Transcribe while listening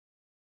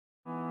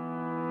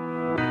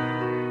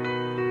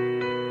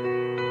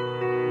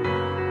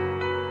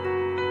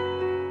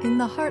In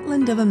the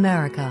heartland of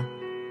America,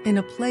 in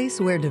a place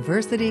where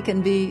diversity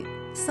can be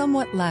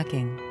somewhat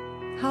lacking,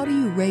 how do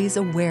you raise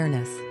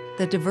awareness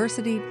that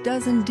diversity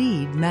does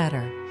indeed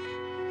matter?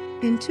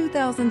 In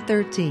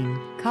 2013,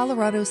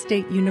 Colorado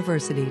State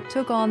University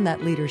took on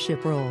that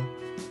leadership role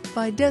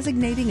by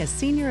designating a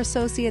Senior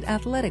Associate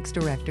Athletics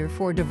Director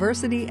for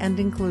Diversity and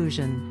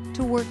Inclusion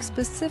to work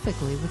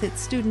specifically with its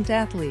student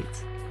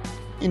athletes.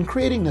 In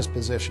creating this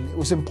position, it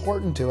was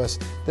important to us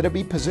that it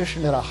be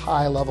positioned at a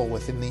high level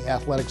within the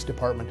athletics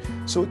department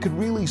so it could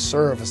really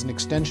serve as an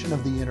extension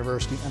of the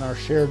university and our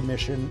shared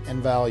mission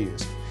and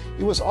values.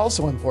 It was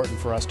also important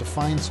for us to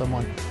find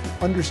someone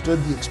who understood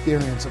the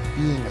experience of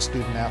being a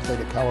student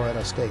athlete at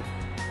Colorado State.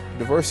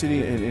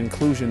 Diversity and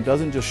inclusion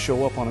doesn't just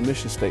show up on a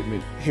mission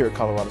statement here at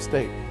Colorado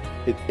State.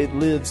 It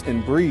lives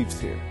and breathes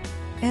here.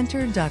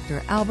 Enter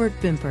Dr. Albert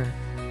Bimper,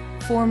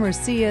 former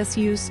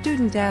CSU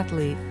student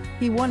athlete.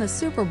 He won a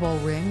Super Bowl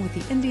ring with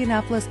the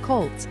Indianapolis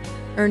Colts,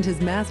 earned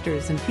his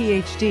master's and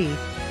PhD,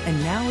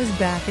 and now is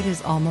back at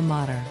his alma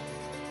mater.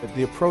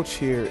 The approach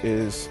here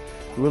is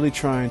really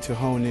trying to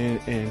hone in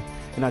and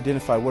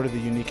identify what are the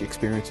unique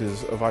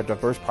experiences of our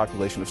diverse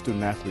population of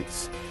student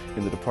athletes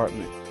in the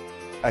department.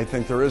 I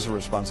think there is a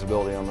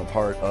responsibility on the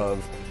part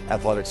of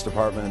athletics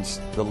departments,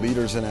 the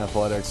leaders in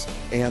athletics,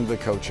 and the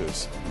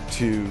coaches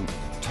to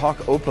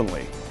talk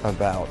openly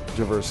about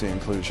diversity and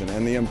inclusion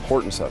and the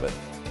importance of it.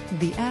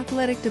 The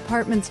athletic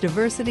department's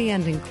diversity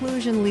and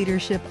inclusion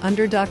leadership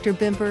under Dr.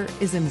 Bimper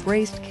is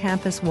embraced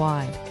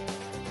campus-wide.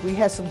 We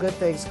had some good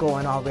things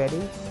going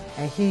already,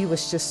 and he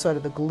was just sort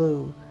of the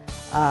glue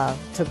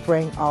to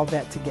bring all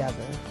that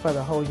together for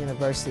the whole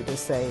university to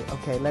say,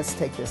 okay, let's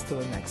take this to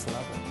the next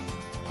level.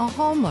 A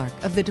hallmark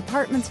of the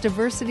department's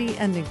diversity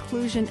and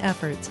inclusion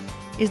efforts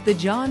is the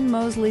John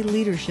Mosley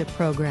Leadership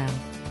Program.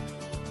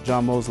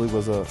 John Mosley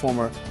was a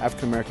former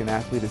African-American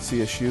athlete at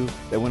CSU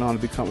that went on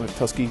to become a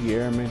Tuskegee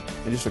Airman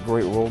and just a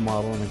great role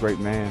model and a great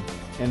man.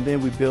 And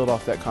then we build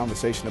off that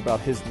conversation about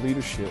his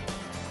leadership.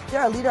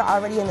 They're a leader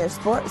already in their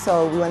sport,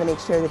 so we want to make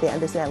sure that they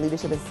understand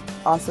leadership is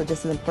also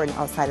just as important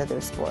outside of their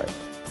sport.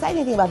 The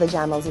exciting thing about the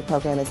John Mosley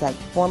program is that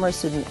former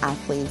student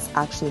athletes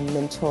actually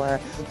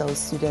mentor those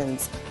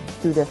students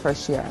through their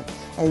first year.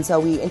 And so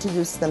we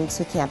introduce them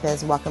to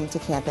campus, welcome to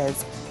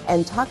campus,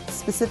 and talk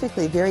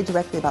specifically, very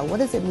directly about what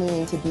does it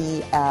mean to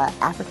be an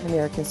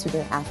African-American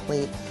student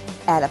athlete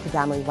at a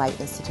predominantly white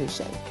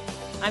institution.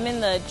 I'm in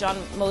the John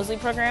Mosley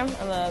program.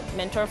 I'm a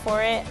mentor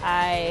for it.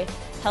 I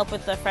help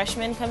with the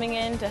freshmen coming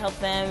in to help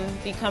them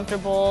be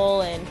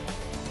comfortable and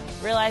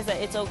realize that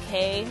it's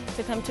okay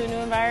to come to a new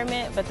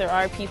environment, but there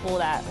are people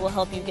that will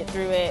help you get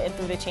through it and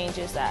through the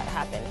changes that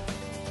happen.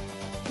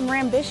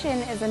 Rambition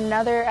is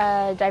another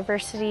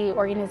diversity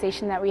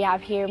organization that we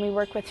have here. We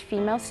work with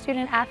female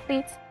student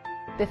athletes.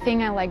 The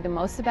thing I like the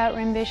most about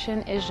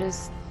Rambition is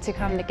just to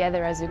come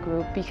together as a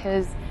group,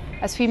 because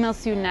as female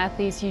student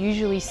athletes you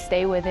usually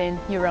stay within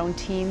your own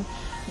team,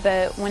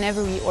 but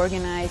whenever we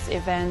organize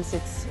events,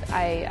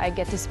 I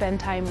get to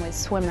spend time with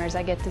swimmers,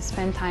 I get to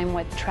spend time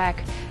with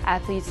track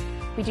athletes.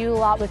 We do a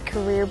lot with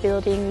career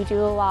building. We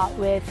do a lot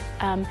with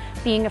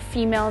being a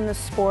female in the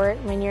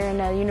sport when you're in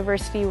a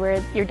university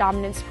where your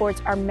dominant sports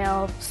are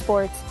male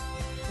sports.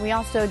 We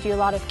also do a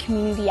lot of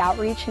community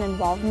outreach and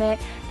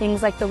involvement,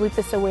 things like the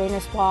Lupus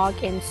Awareness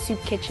Walk and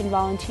Soup Kitchen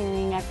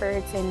volunteering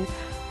efforts, and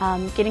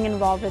getting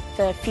involved with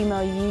the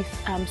female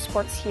youth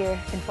sports here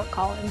in Fort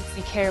Collins.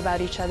 We care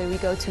about each other. We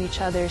go to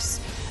each other's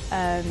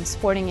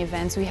sporting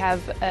events. We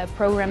have a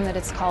program that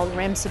it's called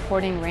Rams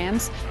Supporting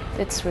Rams.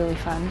 It's really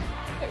fun.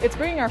 It's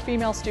bringing our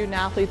female student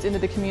athletes into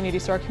the community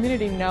so our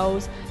community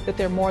knows that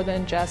they're more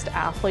than just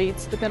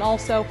athletes, but then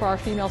also for our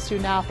female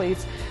student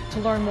athletes to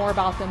learn more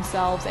about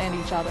themselves and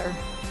each other.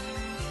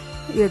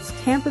 Its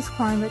campus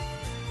climate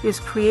is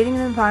creating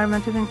an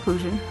environment of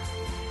inclusion,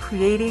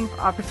 creating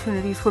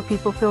opportunities where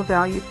people feel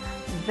valued.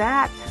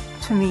 That,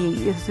 to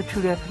me, is the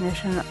true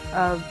definition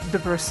of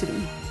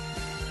diversity.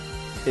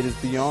 It is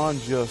beyond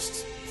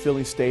just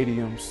filling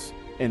stadiums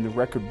and the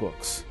record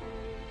books.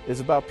 It's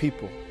about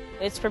people.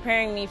 It's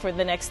preparing me for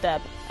the next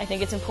step. I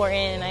think it's important,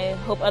 and I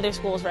hope other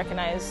schools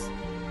recognize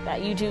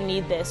that you do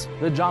need this.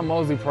 The John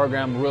Mosley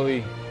program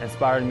really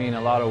inspired me in a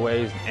lot of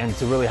ways, and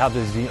to really help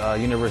this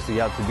university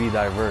out to be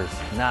diverse.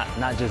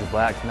 Not just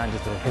blacks, not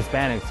just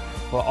Hispanics,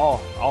 but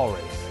all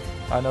race.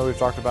 I know we've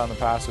talked about in the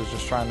past is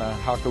just trying to,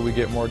 how could we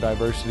get more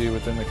diversity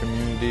within the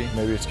community?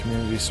 Maybe it's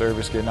community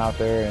service, getting out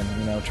there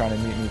and trying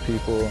to meet new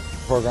people.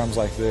 Programs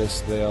like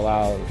this, they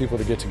allow people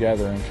to get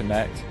together and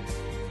connect.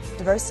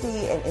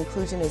 Diversity and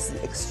inclusion is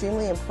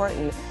extremely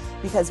important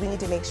because we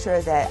need to make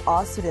sure that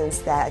all students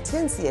that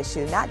attend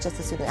CSU, not just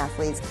the student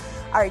athletes,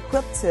 are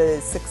equipped to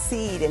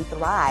succeed and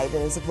thrive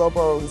in this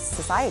global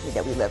society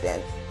that we live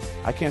in.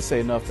 I can't say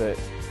enough that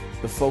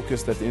the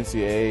focus that the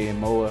NCAA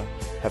and MOAA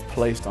have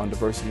placed on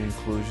diversity and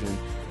inclusion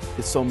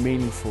is so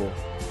meaningful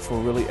for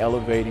really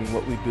elevating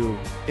what we do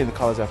in the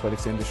college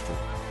athletics industry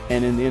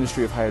and in the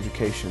industry of higher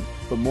education,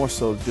 but more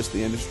so just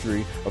the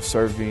industry of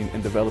serving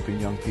and developing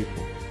young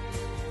people.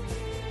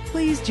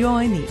 Please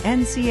join the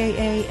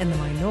NCAA and the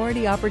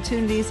Minority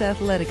Opportunities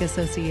Athletic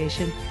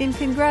Association in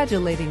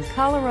congratulating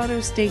Colorado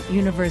State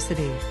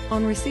University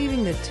on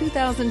receiving the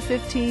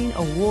 2015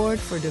 Award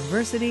for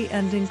Diversity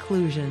and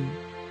Inclusion.